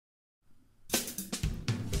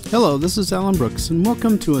Hello, this is Alan Brooks, and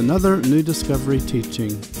welcome to another New Discovery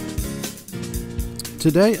teaching.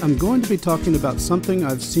 Today, I'm going to be talking about something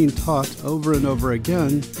I've seen taught over and over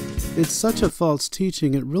again. It's such a false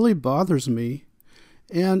teaching, it really bothers me,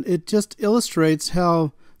 and it just illustrates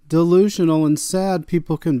how delusional and sad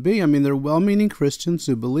people can be. I mean, they're well-meaning Christians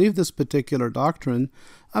who believe this particular doctrine.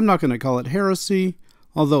 I'm not going to call it heresy,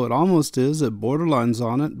 although it almost is. It borderlines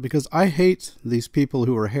on it, because I hate these people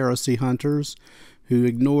who are heresy hunters, who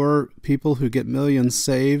ignore people who get millions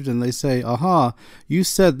saved, and they say, aha, you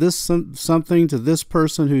said this something to this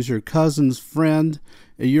person who's your cousin's friend,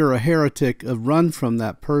 you're a heretic, run from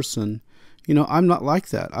that person. You know, I'm not like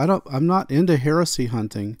that. I'm not into heresy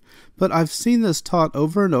hunting, but I've seen this taught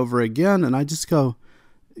over and over again, and I just go,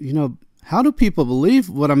 you know, how do people believe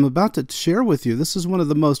what I'm about to share with you? This is one of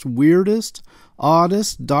the most weirdest,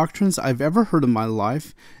 oddest doctrines I've ever heard in my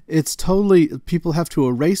life. It's totally, people have to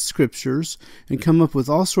erase scriptures and come up with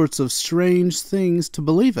all sorts of strange things to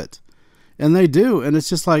believe it. And they do, and it's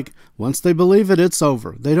just like, once they believe it, it's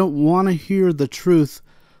over. They don't want to hear the truth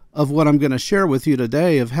of what I'm going to share with you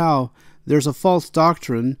today, of how there's a false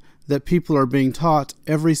doctrine that people are being taught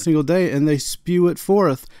every single day, and they spew it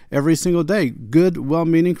forth every single day. Good,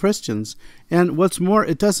 well-meaning Christians. And what's more,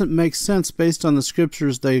 it doesn't make sense based on the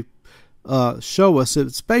scriptures they show us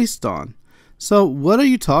it's based on. So what are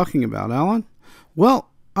you talking about, Alan?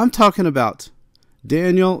 Well, I'm talking about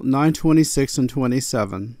Daniel 9:26 and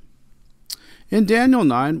 27. In Daniel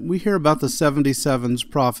 9, we hear about the 77's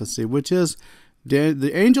prophecy, which is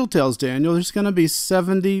the angel tells Daniel there's going to be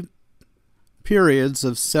 70 periods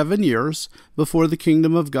of 7 years before the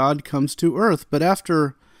kingdom of God comes to earth. But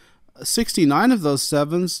after 69 of those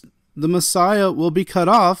sevens, the Messiah will be cut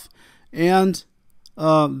off, and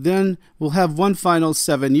then we'll have one final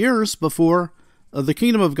 7 years before the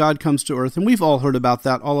kingdom of God comes to earth. And we've all heard about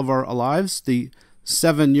that all of our lives, the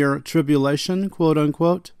 7-year tribulation, quote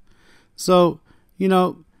unquote. So, you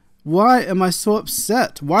know, why am I so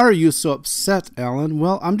upset? Why are you so upset, Alan?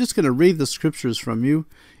 Well, I'm just going to read the scriptures from you.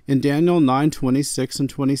 In Daniel 9:26 and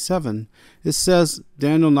 27, it says,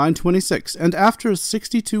 Daniel 9:26, and after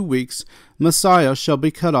 62 weeks, Messiah shall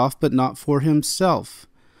be cut off, but not for himself.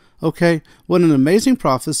 Okay, what an amazing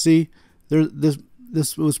prophecy.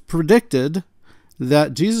 This was predicted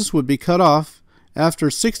that Jesus would be cut off after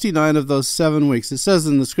 69 of those 7 weeks. It says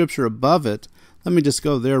in the scripture above it, let me just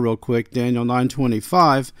go there real quick, Daniel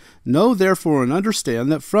 9:25, know therefore and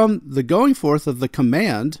understand that from the going forth of the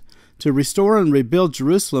command to restore and rebuild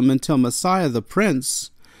Jerusalem until Messiah the Prince,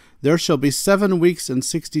 there shall be 7 weeks and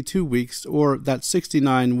 62 weeks, or that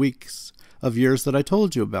 69 weeks of years that I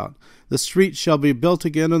told you about. The street shall be built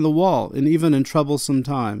again in the wall, and even in troublesome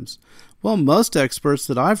times. Well, most experts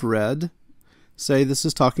that I've read say this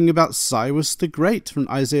is talking about Cyrus the Great from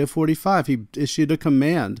Isaiah 45. He issued a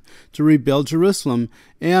command to rebuild Jerusalem.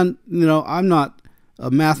 And, you know, I'm not a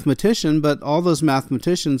mathematician, but all those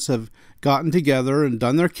mathematicians have gotten together and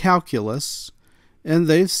done their calculus, and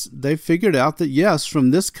they've figured out that yes,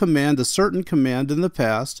 from this command, a certain command in the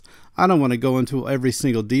past, I don't want to go into every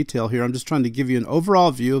single detail here, I'm just trying to give you an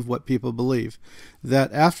overall view of what people believe,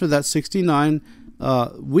 that after that 69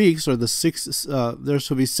 weeks, or there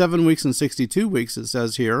shall be 7 weeks and 62 weeks, it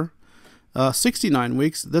says here, 69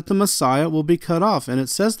 weeks, that the Messiah will be cut off. And it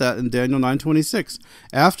says that in Daniel 9:26.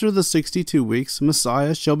 After the 62 weeks,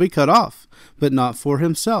 Messiah shall be cut off, but not for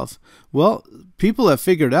himself. Well, people have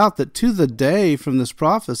figured out that to the day from this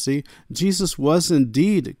prophecy, Jesus was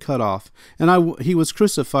indeed cut off. And he was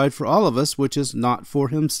crucified for all of us, which is not for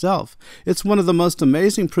himself. It's one of the most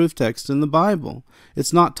amazing proof texts in the Bible.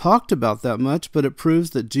 It's not talked about that much, but it proves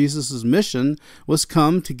that Jesus' mission was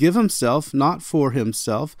come to give himself, not for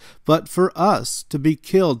himself, but for us, to be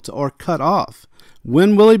killed or cut off.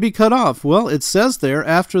 When will he be cut off? Well, it says there,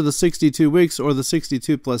 after the 62 weeks, or the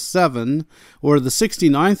 62 plus 7, or the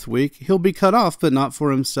 69th week, he'll be cut off, but not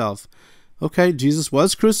for himself. Okay, Jesus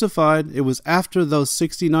was crucified. It was after those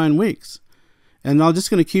 69 weeks. And I'm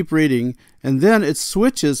just going to keep reading. And then it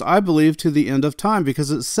switches, I believe, to the end of time,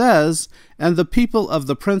 because it says, and the people of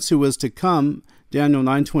the prince who is to come, Daniel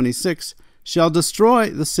 9:26, shall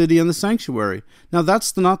destroy the city and the sanctuary. Now,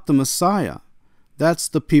 that's not the Messiah. That's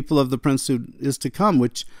the people of the prince who is to come,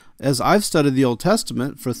 which, as I've studied the Old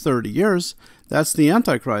Testament for 30 years, that's the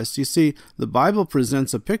Antichrist. You see, the Bible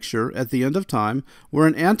presents a picture at the end of time where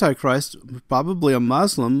an Antichrist, probably a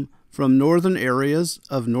Muslim from northern areas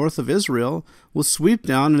of north of Israel, will sweep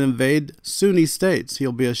down and invade Sunni states.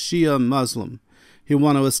 He'll be a Shia Muslim. He'll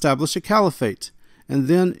want to establish a caliphate. And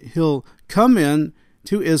then he'll come in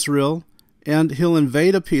to Israel, and he'll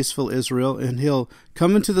invade a peaceful Israel, and he'll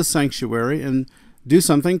come into the sanctuary, and do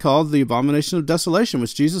something called the abomination of desolation,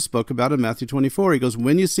 which Jesus spoke about in Matthew 24. He goes,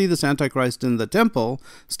 when you see this Antichrist in the temple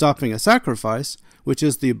stopping a sacrifice, which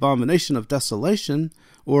is the abomination of desolation,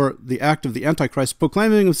 or the act of the Antichrist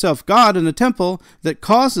proclaiming himself God in a temple that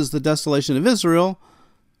causes the desolation of Israel,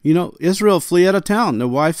 Israel flee out of town. Now,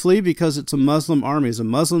 why flee? Because it's a Muslim army. The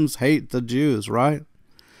Muslims hate the Jews, right?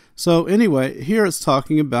 So anyway, here it's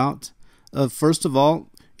talking about, first of all,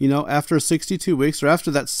 after 62 weeks, or after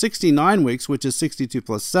that 69 weeks, which is 62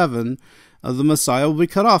 plus 7, the Messiah will be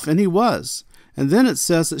cut off, and he was. And then it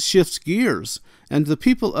says it shifts gears, and the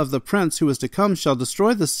people of the prince who is to come shall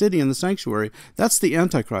destroy the city and the sanctuary. That's the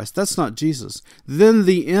Antichrist. That's not Jesus. Then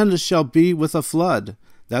the end shall be with a flood.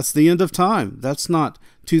 That's the end of time. That's not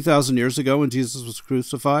 2,000 years ago when Jesus was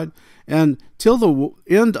crucified. And till the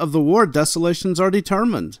end of the war, desolations are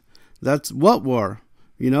determined. That's what war?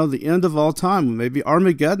 The end of all time. Maybe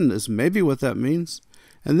Armageddon is maybe what that means.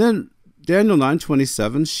 And then Daniel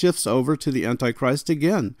 9:27 shifts over to the Antichrist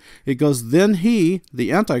again. It goes, then he,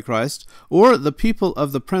 the Antichrist, or the people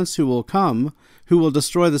of the prince who will come, who will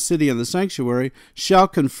destroy the city and the sanctuary, shall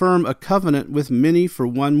confirm a covenant with many for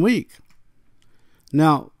 1 week.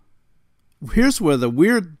 Now, here's where the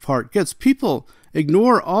weird part gets. People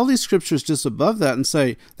ignore all these scriptures just above that and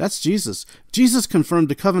say, that's Jesus. Jesus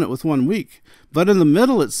confirmed a covenant with 1 week. But in the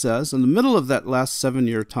middle, it says, in the middle of that last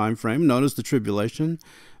 7-year time frame, known as the tribulation,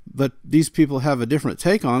 but these people have a different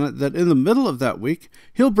take on it, that in the middle of that week,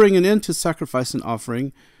 he'll bring an end to sacrifice and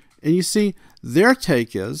offering. And you see, their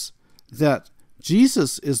take is that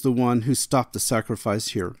Jesus is the one who stopped the sacrifice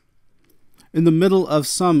here, in the middle of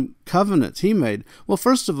some covenant he made. Well,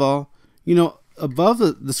 first of all, above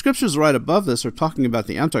the scriptures right above this are talking about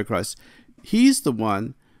the Antichrist. He's the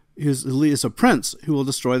one who is a prince who will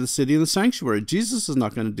destroy the city and the sanctuary. Jesus is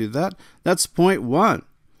not going to do that. That's point 1.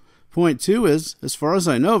 Point 2 is, as far as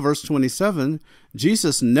I know, verse 27,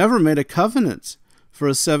 Jesus never made a covenant for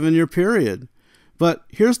a 7-year period. But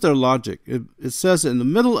here's their logic. It says in the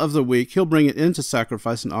middle of the week, he'll bring it into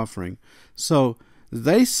sacrifice and offering. So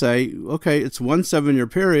they say, okay, it's 1 7-year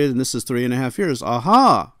period, and this is 3.5 years.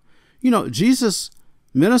 Aha! Jesus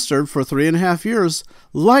ministered for 3.5 years.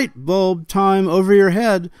 Light bulb time over your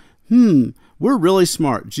head. We're really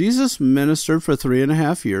smart. Jesus ministered for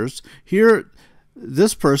 3.5 years. Here,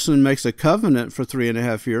 this person makes a covenant for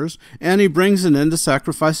 3.5 years, and he brings an end to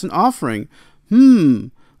sacrifice and offering.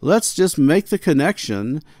 Let's just make the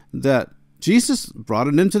connection that Jesus brought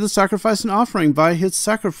it into the sacrifice and offering by his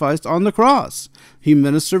sacrifice on the cross. He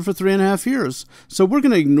ministered for 3.5 years. So we're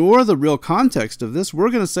going to ignore the real context of this. We're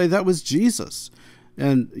going to say that was Jesus.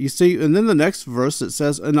 And you see, and then the next verse it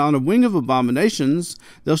says, and on a wing of abominations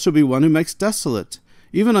there shall be one who makes desolate,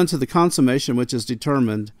 even unto the consummation which is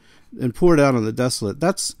determined, and poured out on the desolate.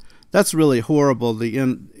 That's really horrible. The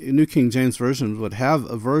New King James Version would have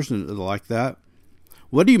a version like that.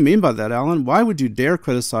 What do you mean by that, Alan? Why would you dare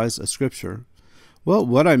criticize a scripture? Well,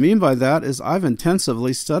 what I mean by that is I've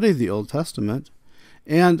intensively studied the Old Testament,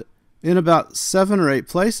 and in about 7 or 8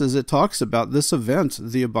 places it talks about this event,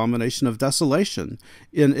 the abomination of desolation.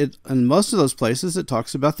 In most of those places it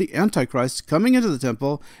talks about the Antichrist coming into the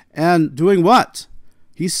temple and doing what?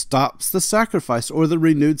 He stops the sacrifice, or the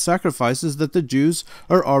renewed sacrifices that the Jews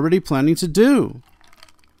are already planning to do.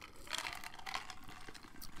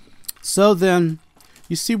 So then,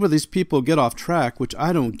 you see where these people get off track, which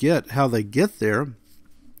I don't get how they get there.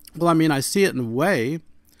 Well, I see it in a way.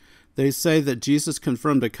 They say that Jesus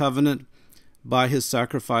confirmed a covenant by his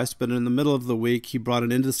sacrifice, but in the middle of the week, he brought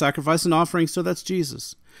it into the sacrifice and offering, so that's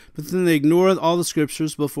Jesus. But then they ignore all the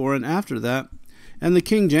scriptures before and after that. And the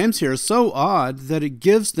King James here is so odd that it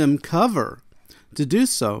gives them cover to do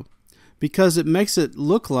so, because it makes it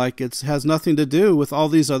look like it has nothing to do with all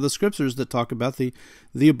these other scriptures that talk about the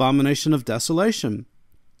abomination of desolation.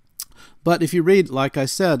 But if you read, like I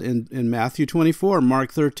said, in Matthew 24,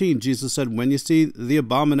 Mark 13, Jesus said, when you see the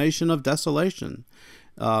abomination of desolation,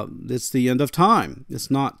 it's the end of time.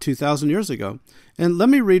 It's not 2,000 years ago. And let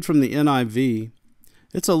me read from the NIV.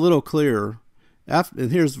 It's a little clearer.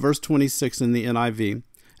 And here's verse 26 in the NIV.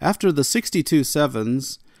 After the 62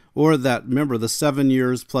 sevens, or that, remember, the 7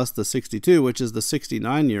 years plus the 62, which is the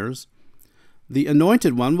 69 years, the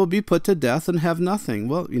anointed one will be put to death and have nothing.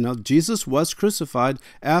 Well, Jesus was crucified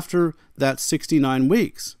after that 69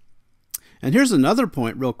 weeks. And here's another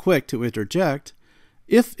point real quick to interject.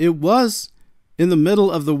 If it was in the middle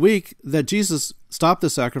of the week that Jesus stopped the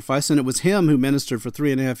sacrifice and it was him who ministered for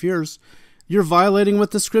 3.5 years, you're violating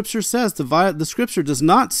what the scripture says. The scripture does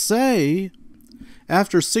not say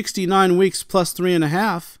after 69 weeks plus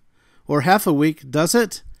 3.5 or half a week, does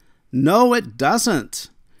it? No, it doesn't.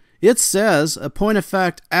 It says, a point of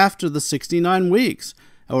fact, after the 69 weeks,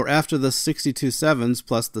 or after the 62 sevens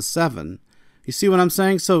plus the 7. You see what I'm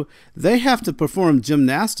saying? So they have to perform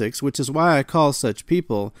gymnastics, which is why I call such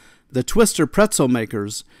people the twister pretzel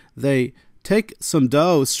makers. They take some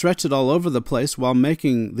dough, stretch it all over the place while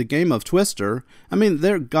making the game of Twister. I mean,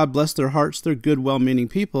 God bless their hearts, they're good, well-meaning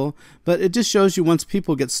people, but it just shows you once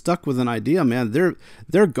people get stuck with an idea, man,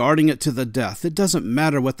 they're guarding it to the death. It doesn't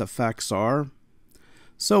matter what the facts are.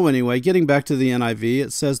 So anyway, getting back to the NIV,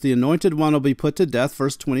 it says, the anointed one will be put to death,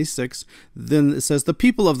 verse 26. Then it says, the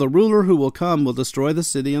people of the ruler who will come will destroy the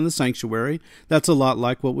city and the sanctuary. That's a lot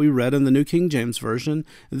like what we read in the New King James Version.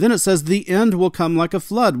 And then it says, the end will come like a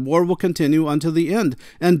flood. War will continue until the end,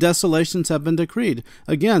 and desolations have been decreed.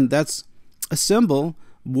 Again, that's a symbol.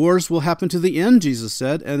 Wars will happen to the end, Jesus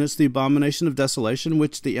said, and it's the abomination of desolation,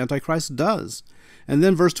 which the Antichrist does. And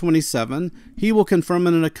then verse 27, he will confirm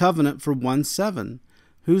it in a covenant for 1/7.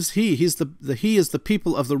 Who's he? He is the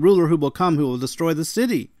people of the ruler who will come, who will destroy the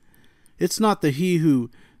city. It's not the he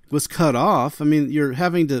who was cut off. I mean, you're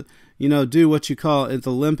having to, do what you call at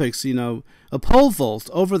the Olympics, a pole vault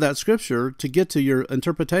over that scripture to get to your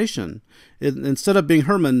interpretation. Instead of being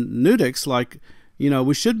hermeneutics like,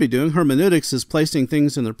 we should be doing, hermeneutics is placing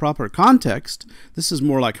things in their proper context. This is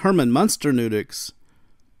more like Herman Munsterneutics.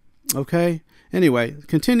 Okay? Anyway,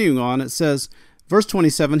 continuing on, it says, verse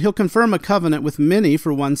 27, he'll confirm a covenant with many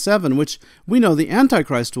for 1/7, which we know the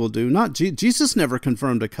Antichrist will do. Not Jesus never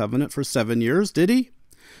confirmed a covenant for 7 years, did he?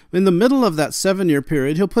 In the middle of that 7-year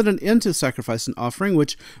period, he'll put an end to sacrifice and offering,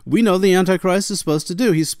 which we know the Antichrist is supposed to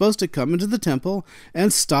do. He's supposed to come into the temple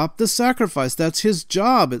and stop the sacrifice. That's his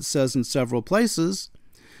job, it says in several places.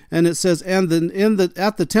 And it says, and then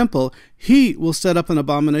at the temple, he will set up an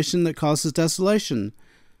abomination that causes desolation,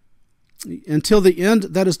 until the end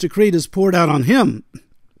that is decreed is poured out on him.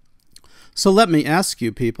 So let me ask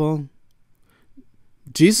you, people,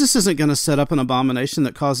 Jesus isn't going to set up an abomination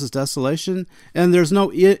that causes desolation, and there's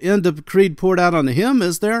no end decreed poured out on him,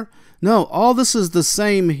 is there? No, all this is the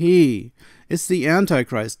same he. It's the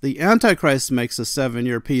Antichrist. The Antichrist makes a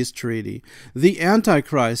 7-year peace treaty. The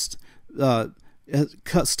Antichrist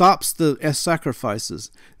stops the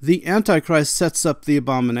sacrifices. The Antichrist sets up the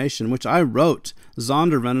abomination, which I wrote,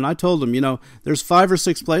 Zondervan, and I told him, there's 5 or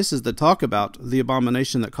 6 places that talk about the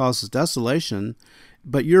abomination that causes desolation,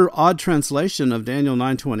 but your odd translation of Daniel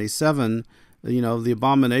 9:27, the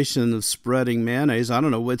abomination of spreading mayonnaise, I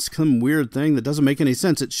don't know, it's some weird thing that doesn't make any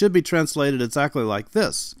sense. It should be translated exactly like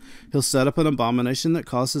this. He'll set up an abomination that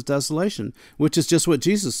causes desolation, which is just what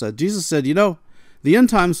Jesus said. Jesus said, the end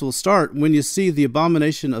times will start when you see the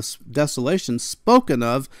abomination of desolation spoken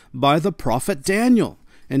of by the prophet Daniel.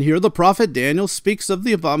 And here the prophet Daniel speaks of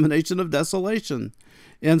the abomination of desolation.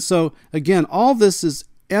 And so, again, all this is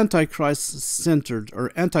Antichrist-centered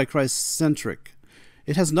or Antichrist-centric.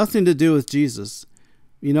 It has nothing to do with Jesus.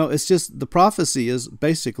 It's just the prophecy is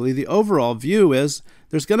basically, the overall view is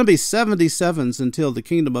there's going to be 77s until the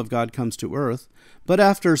kingdom of God comes to earth. But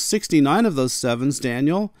after 69 of those 7s,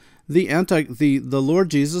 Daniel, the Lord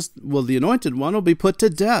Jesus, the anointed one, will be put to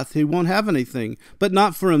death. He won't have anything, but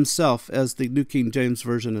not for himself, as the New King James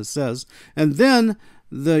Version says. And then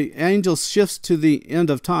the angel shifts to the end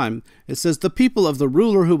of time. It says, the people of the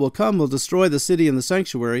ruler who will come will destroy the city and the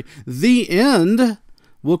sanctuary. The end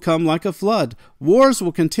will come like a flood. Wars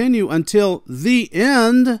will continue until the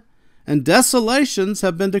end, and desolations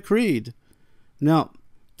have been decreed. Now,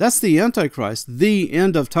 that's the Antichrist, the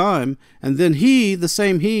end of time, and then he, the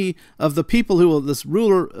same he of the people this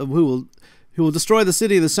ruler who will destroy the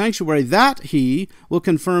city and the sanctuary, that he will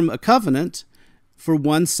confirm a covenant for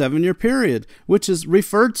 1 7-year period, which is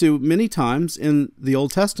referred to many times in the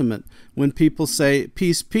Old Testament when people say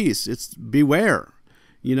peace, peace. It's beware.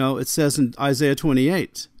 It says in Isaiah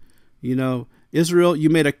 28, Israel, you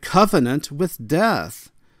made a covenant with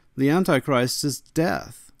death. The Antichrist is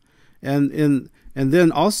death, and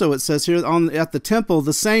then also it says here at the temple,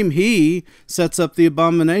 the same he sets up the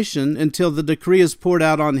abomination until the decree is poured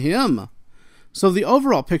out on him. So the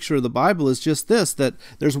overall picture of the Bible is just this, that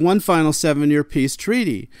there's one final 7-year peace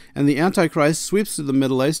treaty, and the Antichrist sweeps through the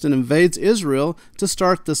Middle East and invades Israel to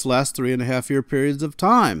start this last 3.5-year periods of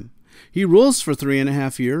time. He rules for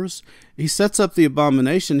 3.5 years. He sets up the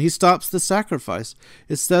abomination. He stops the sacrifice.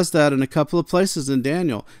 It says that in a couple of places in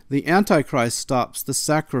Daniel. The Antichrist stops the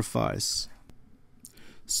sacrifice.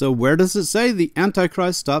 So where does it say the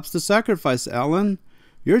Antichrist stops the sacrifice, Alan?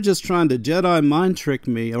 You're just trying to Jedi mind trick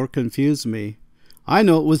me or confuse me. I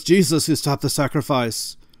know it was Jesus who stopped the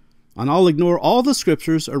sacrifice. And I'll ignore all the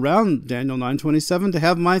scriptures around Daniel 9:27 to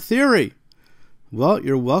have my theory. Well,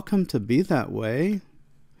 you're welcome to be that way.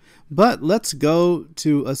 But let's go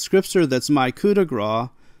to a scripture that's my coup de grace.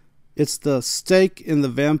 It's the stake in the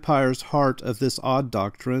vampire's heart of this odd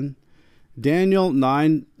doctrine. Daniel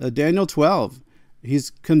 12. He's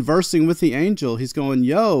conversing with the angel. He's going,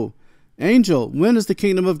 yo, angel, when is the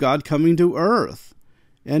kingdom of God coming to earth?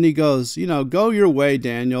 And he goes, go your way,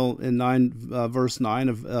 Daniel, in verse 9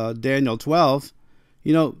 of Daniel 12.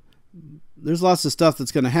 There's lots of stuff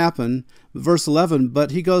that's going to happen. Verse 11,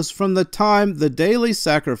 but he goes, from the time the daily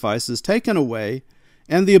sacrifice is taken away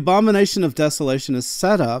and the abomination of desolation is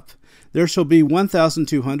set up, there shall be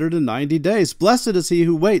 1,290 days. Blessed is he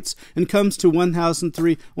who waits and comes to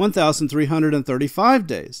 1,335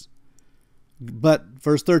 days. But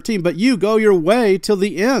verse 13, but you go your way till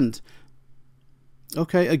the end.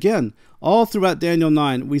 Okay, again, all throughout Daniel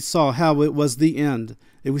 9, we saw how it was the end.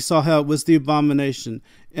 We saw how it was the abomination,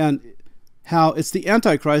 and how it's the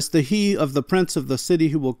Antichrist, the he of the prince of the city,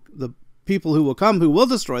 the people who will come, who will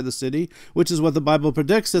destroy the city, which is what the Bible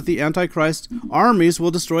predicts, that the Antichrist armies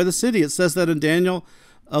will destroy the city. It says that in Daniel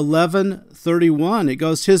 11:31. It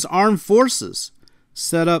goes, his armed forces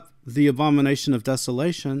set up the abomination of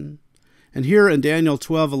desolation. And here in Daniel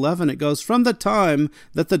 12:11, it goes, from the time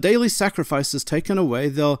that the daily sacrifice is taken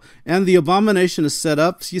away, and the abomination is set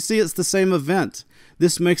up. You see, it's the same event.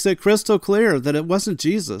 This makes it crystal clear that it wasn't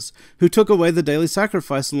Jesus who took away the daily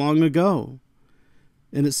sacrifice long ago.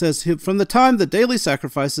 And it says, from the time the daily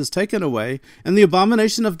sacrifice is taken away and the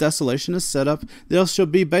abomination of desolation is set up, there shall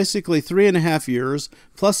be basically 3.5 years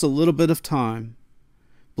plus a little bit of time.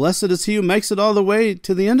 Blessed is he who makes it all the way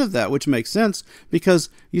to the end of that, which makes sense because,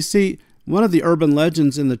 you see, one of the urban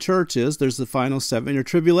legends in the church is there's the final 7-year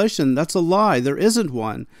tribulation. That's a lie. There isn't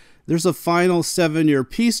one. There's a final 7-year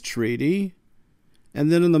peace treaty. And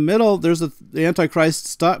then in the middle, the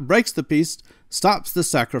Antichrist breaks the peace, stops the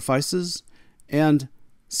sacrifices, and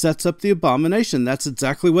sets up the abomination. That's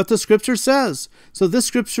exactly what the scripture says. So this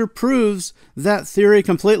scripture proves that theory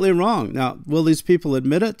completely wrong. Now, will these people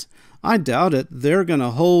admit it? I doubt it. They're going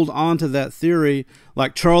to hold on to that theory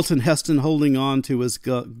like Charlton Heston holding on to his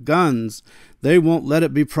guns. They won't let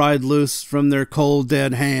it be pried loose from their cold,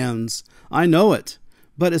 dead hands. I know it.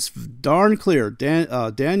 But it's darn clear,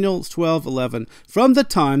 Daniel 12:11, from the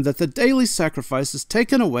time that the daily sacrifice is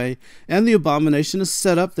taken away and the abomination is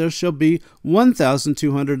set up, there shall be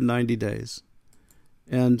 1,290 days.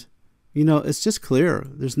 And, it's just clear.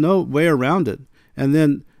 There's no way around it. And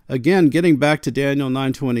then, again, getting back to Daniel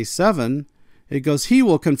 9:27, it goes, he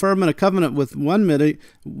will confirm in a covenant with one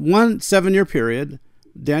 7-year period,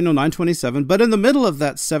 Daniel 9:27, but in the middle of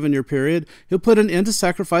that 7-year period, he'll put an end to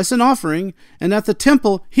sacrifice and offering, and at the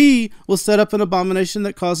temple he will set up an abomination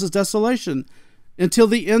that causes desolation until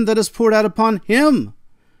the end that is poured out upon him.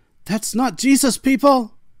 That's not Jesus,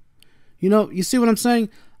 people. You see what I'm saying?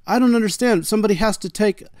 I don't understand. Somebody has to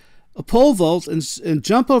take a pole vault and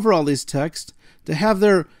jump over all these texts to have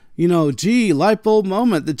their light bulb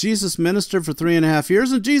moment that Jesus ministered for 3.5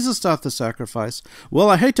 years and Jesus stopped the sacrifice. Well,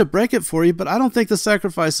 I hate to break it for you, but I don't think the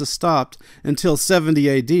sacrifices stopped until 70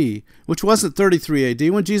 AD, which wasn't 33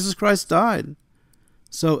 AD when Jesus Christ died.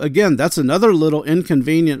 So again, that's another little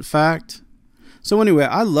inconvenient fact. So anyway,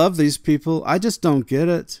 I love these people. I just don't get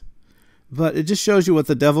it. But it just shows you what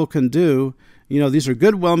the devil can do. These are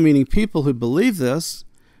good, well-meaning people who believe this,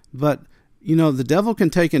 but, the devil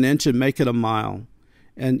can take an inch and make it a mile.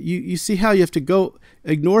 And you see how you have to go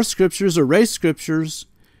ignore scriptures, erase scriptures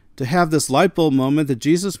to have this light bulb moment that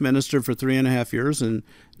Jesus ministered for 3.5 years and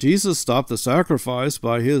Jesus stopped the sacrifice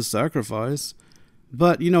by his sacrifice.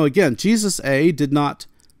 But, again, Jesus, A, did not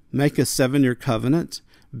make a 7-year covenant.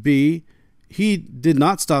 B, he did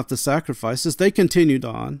not stop the sacrifices. They continued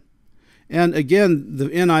on. And again, the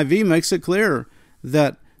NIV makes it clear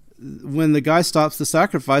that when the guy stops the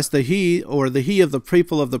sacrifice, the he of the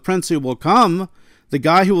people of the prince who will come, the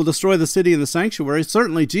guy who will destroy the city and the sanctuary,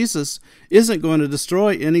 certainly Jesus isn't going to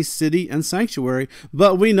destroy any city and sanctuary,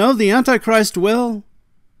 but we know the Antichrist will.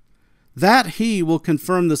 That he will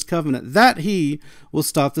confirm this covenant, that he will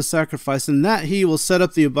stop the sacrifice, and that he will set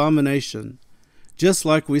up the abomination, just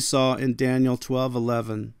like we saw in Daniel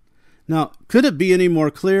 12:11. Now, could it be any more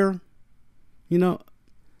clear?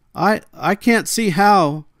 I can't see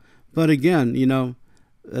how, but again,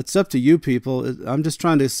 it's up to you people. I'm just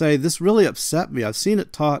trying to say this really upset me. I've seen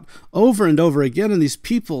it taught over and over again, and these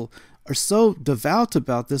people are so devout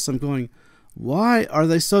about this. I'm going, why are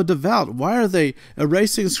they so devout? Why are they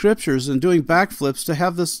erasing scriptures and doing backflips to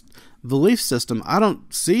have this belief system? I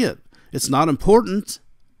don't see it. It's not important,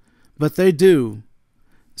 but they do.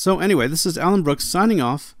 So anyway, this is Alan Brooks signing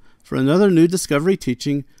off for another New Discovery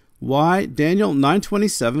teaching, why Daniel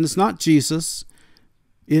 9:27 is not Jesus.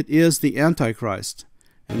 It is the Antichrist.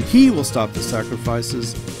 And he will stop the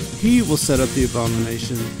sacrifices, he will set up the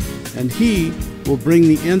abomination, and he will bring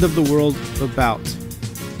the end of the world about,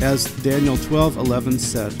 as Daniel 12:11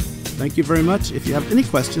 said. Thank you very much. If you have any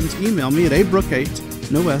questions, email me at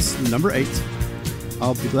abrook8, no S, the number 8.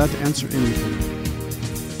 I'll be glad to answer anything.